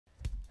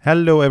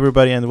Hello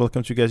everybody and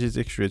welcome to Gadgets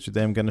Extra.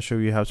 Today I'm going to show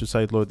you how to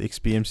sideload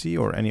XBMC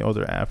or any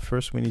other app.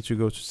 First we need to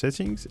go to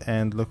settings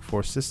and look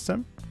for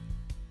system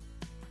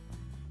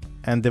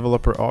and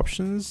developer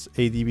options.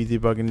 ADB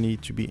debugging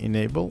need to be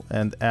enabled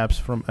and apps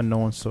from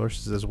unknown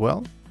sources as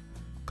well.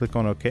 Click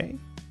on OK.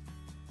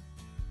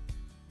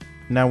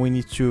 Now we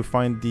need to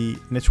find the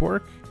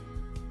network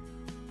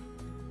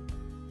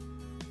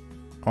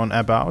on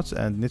about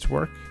and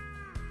network,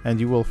 and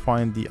you will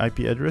find the IP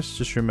address.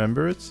 Just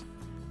remember it.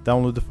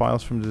 Download the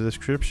files from the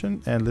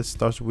description, and let's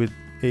start with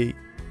a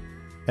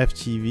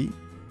FTP.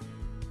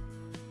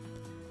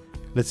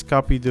 Let's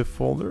copy the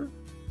folder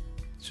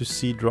to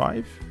C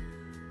drive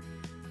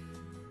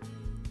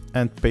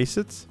and paste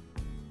it.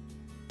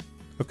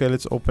 Okay,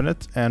 let's open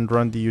it and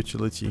run the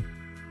utility.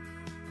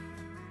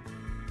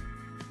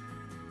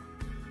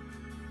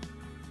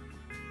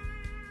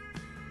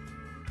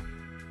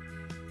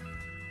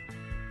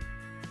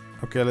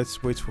 Okay,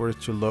 let's wait for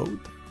it to load.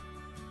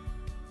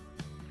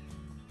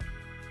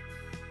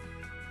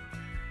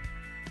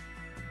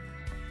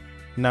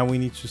 Now we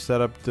need to set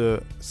up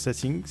the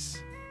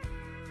settings.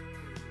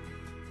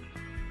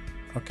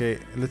 Okay,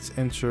 let's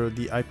enter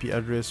the IP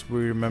address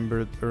we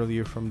remembered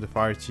earlier from the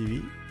Fire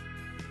TV.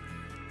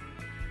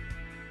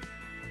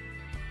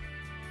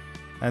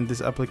 And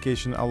this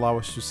application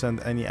allows us to send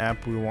any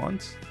app we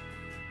want.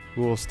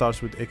 We will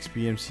start with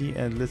XBMC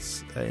and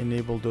let's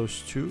enable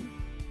those two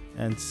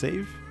and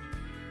save.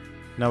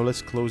 Now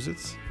let's close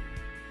it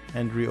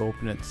and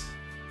reopen it.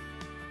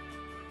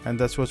 And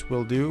that's what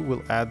we'll do.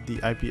 We'll add the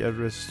IP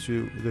address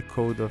to the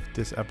code of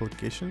this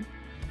application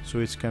so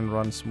it can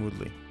run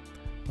smoothly.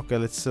 Okay,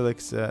 let's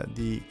select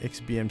the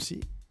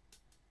XBMC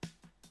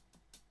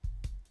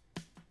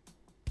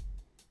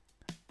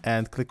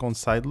and click on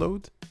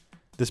Sideload.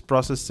 This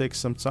process takes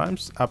some time,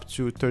 up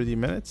to 30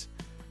 minutes.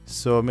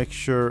 So make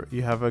sure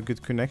you have a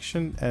good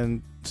connection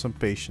and some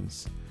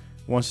patience.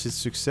 Once it's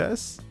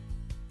success,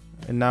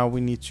 and now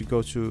we need to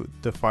go to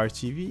the Fire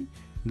TV,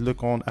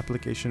 look on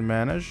Application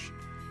Manage,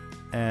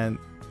 and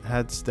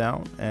heads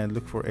down and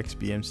look for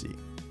XBMC.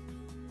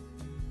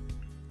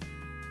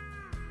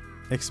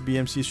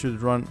 XBMC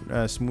should run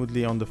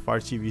smoothly on the Fire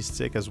TV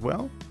stick as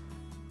well,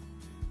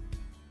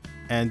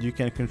 and you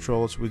can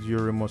control it with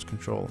your remote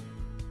control.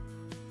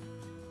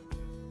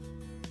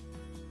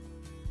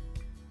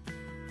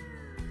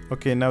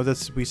 Okay, now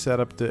that we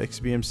set up the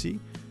XBMC,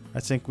 I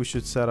think we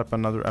should set up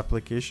another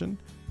application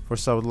for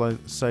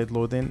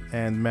sideloading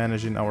and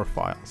managing our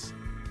files.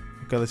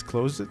 Okay, let's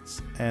close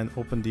it and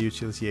open the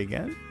utility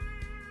again.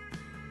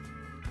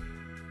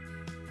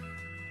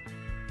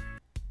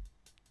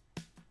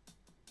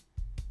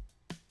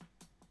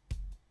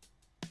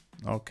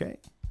 Okay,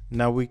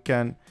 now we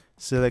can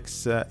select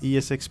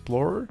ES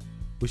Explorer,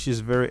 which is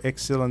very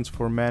excellent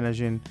for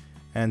managing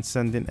and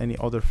sending any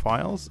other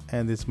files,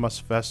 and it's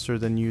much faster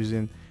than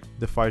using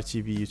the Fire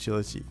TV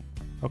utility.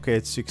 Okay,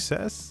 it's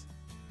success.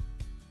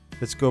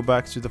 Let's go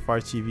back to the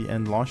Fire TV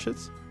and launch it.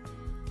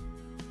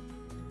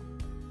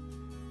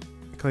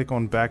 Click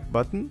on back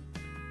button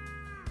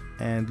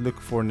and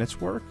look for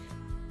network,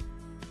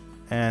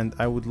 and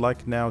I would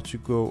like now to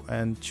go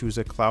and choose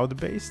a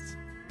cloud-based.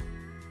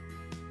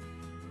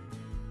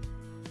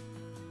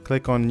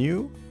 Click on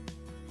new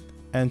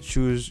and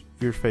choose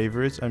your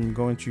favorites. I'm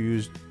going to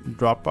use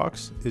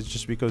Dropbox. It's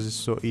just because it's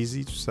so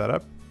easy to set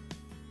up,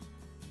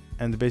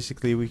 and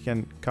basically we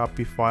can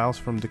copy files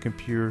from the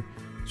computer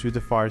to the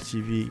Fire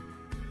TV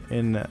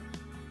in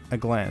a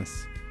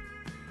glance.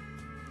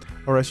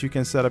 Or else you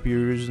can set up your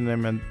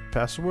username and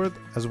password.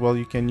 As well,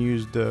 you can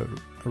use the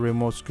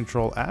remote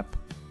control app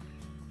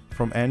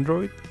from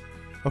Android.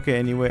 Okay,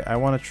 anyway, I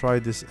want to try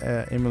this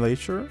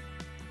emulator.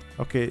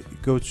 Okay,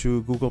 go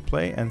to Google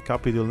Play and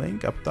copy the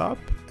link up top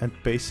and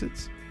paste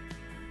it.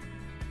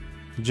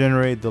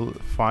 Generate the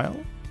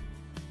file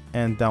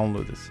and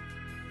download it.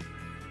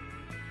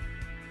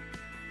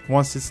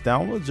 Once it's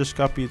downloaded, just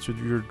copy it to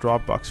your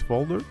Dropbox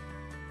folder.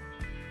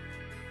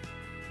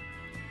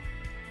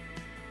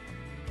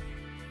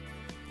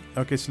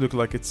 Okay, so look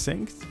like it's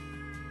synced.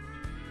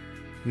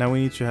 Now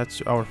we need to head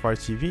to our Fire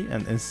TV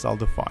and install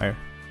the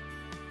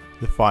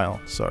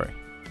file, sorry.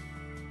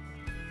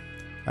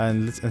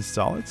 And let's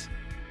install it.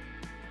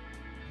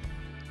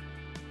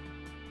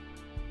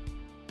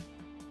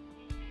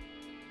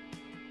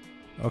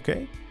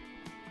 Okay,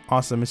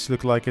 awesome. It's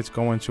look like it's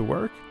going to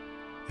work.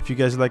 If you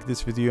guys like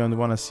this video and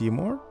want to see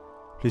more,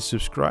 please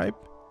subscribe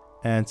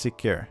and take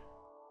care.